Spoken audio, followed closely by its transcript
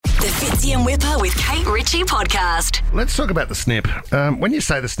Fitzy and Whipper with Kate Ritchie podcast. Let's talk about the snip. When you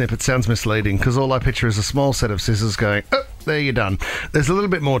say the snip, it sounds misleading because all I picture is a small set of scissors going, oh, there you're done. There's a little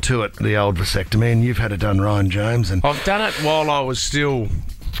bit more to it, the old vasectomy, and you've had it done, Ryan James. And I've done it while I was still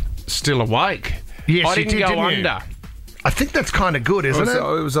awake. Yes, I you didn't did, go didn't you? under. I think that's kind of good, isn't it?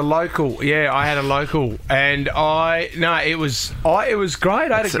 It was a local. Yeah, I had a local, and it was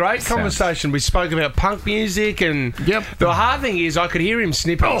great. I had a great conversation. We spoke about punk music, and the hard thing is I could hear him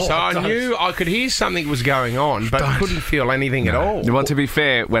snipping, so I knew I could hear something was going on, but couldn't feel anything at all. Well, to be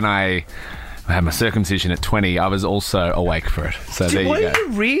fair, when I had my circumcision at 20, I was also awake for it. So there you go. Were you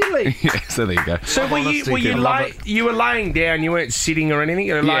really? Yeah, so there you go. So you were laying down, you weren't sitting or anything?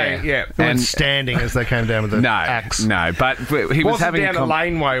 You were laying, You weren't standing as they came down with the axe. No, but he was having down a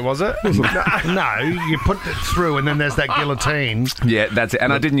laneway, was it? No, you put it through and then there's that guillotine. Yeah, that's it.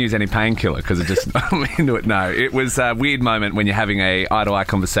 And I didn't use any painkiller because it just I'm into it. No, it was a weird moment when you're having a eye-to-eye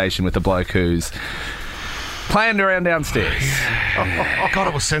conversation with a bloke who's playing around downstairs. Oh, God,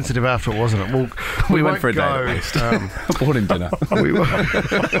 it was sensitive after it, wasn't it? Well, we went for a date at least. I bought him dinner. We were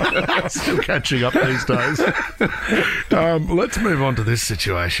still catching up these days. Let's move on to this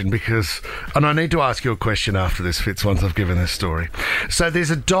situation and I need to ask you a question after this, Fitz, once I've given this story. So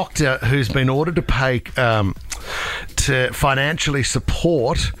there's a doctor who's been ordered to pay to financially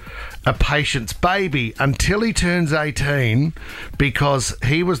support a patient's baby until he turns 18 because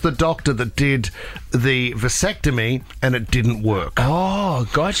he was the doctor that did the vasectomy and it didn't work. Oh,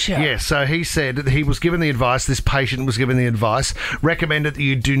 gotcha. Yeah, so he said that he was given the advice, this patient was given the advice, recommended that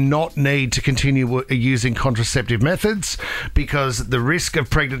you do not need to continue using contraceptive methods because the risk of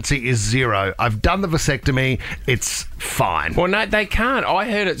pregnancy is 0. I've done the vasectomy, it's fine. Well, no, they can't. I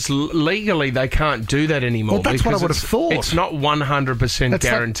heard it's legally they can't do that anymore. Well, that's what I would have thought. It's not 100%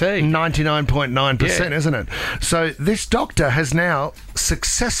 guaranteed. 99.9%, isn't it? So this doctor has now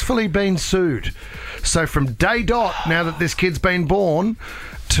successfully been sued. So from day dot, now that this kid's been born,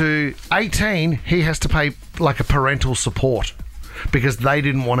 to 18, he has to pay like a parental support because they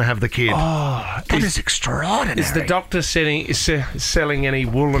didn't want to have the kid. Oh, that is extraordinary. Is the doctor selling any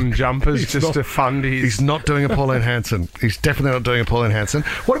woolen jumpers to fund his... He's not doing a Pauline Hanson. He's definitely not doing a Pauline Hanson.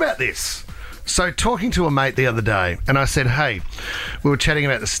 What about this? So talking to a mate the other day, and I said, hey, we were chatting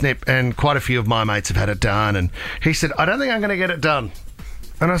about the snip, and quite a few of my mates have had it done, and he said, I don't think I'm going to get it done.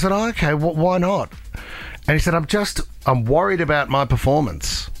 And I said, oh, okay, why not? And he said, I'm worried about my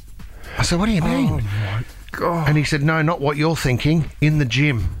performance. I said, what do you mean? Oh, my God. And he said, no, not what you're thinking, in the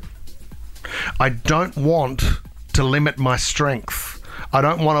gym. I don't want to limit my strength. I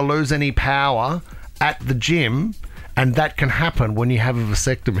don't want to lose any power at the gym. And that can happen when you have a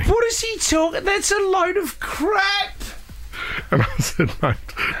vasectomy. What is he talking? That's a load of crap. And I said, mate,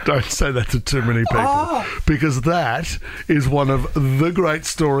 don't say that to too many people because that is one of the great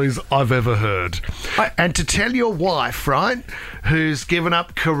stories I've ever heard. And to tell your wife, right, who's given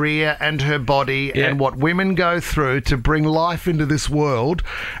up career and her body and what women go through to bring life into this world,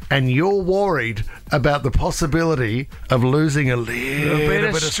 and you're worried about the possibility of losing a little bit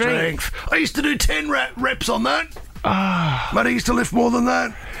of strength. I used to do 10 reps on that. But I used to lift more than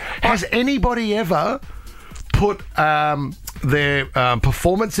that. Has anybody ever put their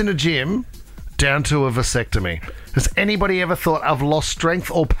performance in a gym down to a vasectomy? Has anybody ever thought I've lost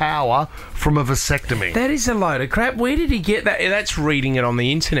strength or power from a vasectomy? That is a load of crap. Where did he get that? That's reading it on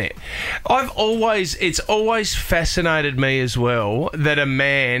the internet. It's always fascinated me as well that a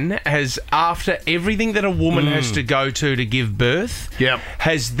man has, after everything that a woman has to go to give birth,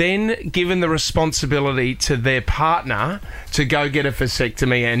 has then given the responsibility to their partner to go get a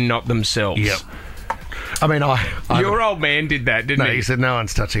vasectomy and not themselves. Yep. I mean, your old man did that, didn't he? No, he said no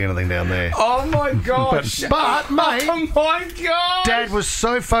one's touching anything down there. Oh, my gosh. But mate, oh, my God. Dad was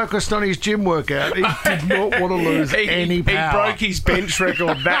so focused on his gym workout, he did not want to lose any power. He broke his bench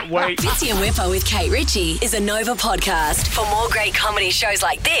record that week. Fitzy and Whipper with Kate Ritchie is a Nova podcast. For more great comedy shows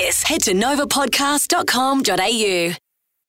like this, head to novapodcast.com.au.